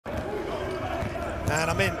And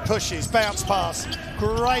Amin pushes, bounce pass,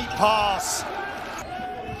 great pass.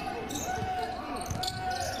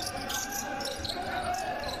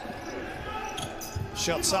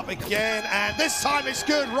 Shots up again, and this time it's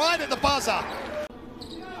good, right at the buzzer.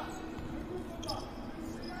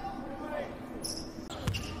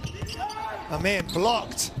 Amin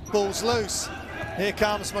blocked, ball's loose. Here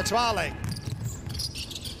comes Matwale.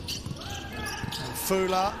 And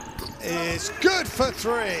Fula is good for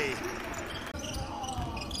three.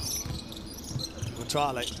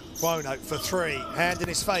 Matwale, Quono for three, hand in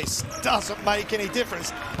his face, doesn't make any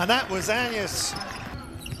difference. And that was Agnes.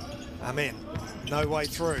 Amin, no way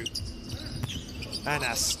through.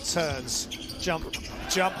 Anas turns, jump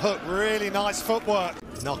hook, really nice footwork.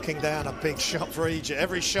 Knocking down a big shot for Egypt.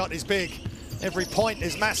 Every shot is big, every point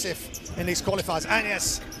is massive in these qualifiers.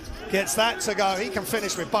 Agnes gets that to go. He can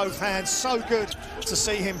finish with both hands. So good to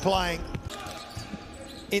see him playing.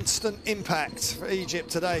 Instant impact for Egypt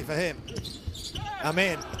today for him.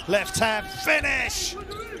 Amin, left hand, finish!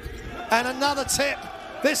 And another tip,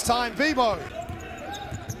 this time Bibo.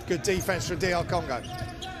 Good defense from DR Congo.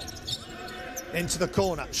 Into the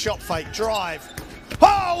corner, shot fake, drive.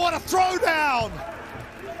 Oh, what a throwdown!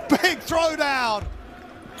 Big throwdown!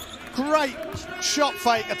 Great shot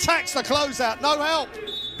fake, attacks the closeout, no help.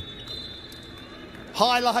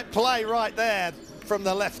 Highlight play right there from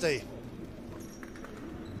the lefty.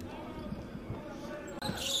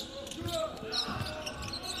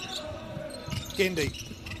 Gindi,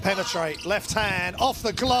 penetrate, left hand, off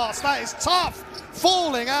the glass, that is tough!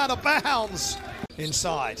 Falling out of bounds.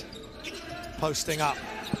 Inside, posting up.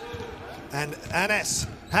 And Anes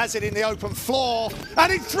has it in the open floor,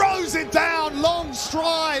 and he throws it down, long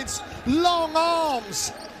strides, long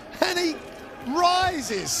arms, and he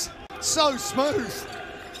rises. So smooth.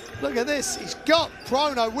 Look at this, he's got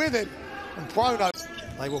Prono with him. And Prono,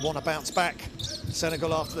 they will want to bounce back.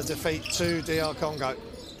 Senegal after the defeat to DR Congo.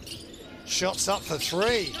 Shots up for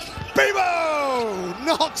three. Bibo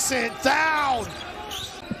knocks it down.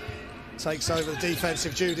 Takes over the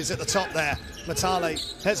defensive duties at the top there.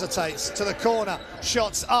 Matale hesitates to the corner.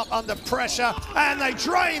 Shots up under pressure, and they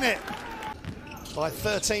drain it. By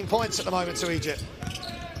 13 points at the moment to Egypt.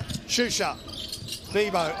 Shusha,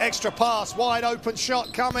 Bibo, extra pass, wide open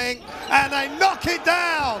shot coming, and they knock it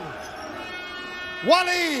down.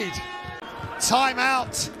 Walid,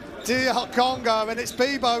 timeout. DR Congo, and it's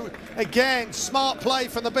Bibo again. Smart play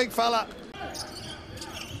from the big fella.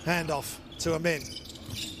 Handoff to Amin.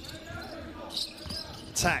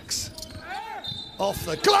 Attacks. Off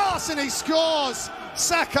the glass, and he scores.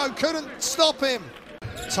 Sacco couldn't stop him.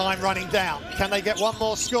 Time running down. Can they get one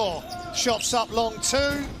more score? Shots up long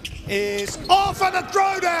two. Is off, and a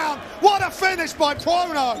throwdown. What a finish by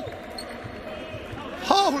Prono.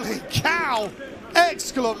 Holy cow.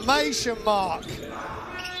 Exclamation mark.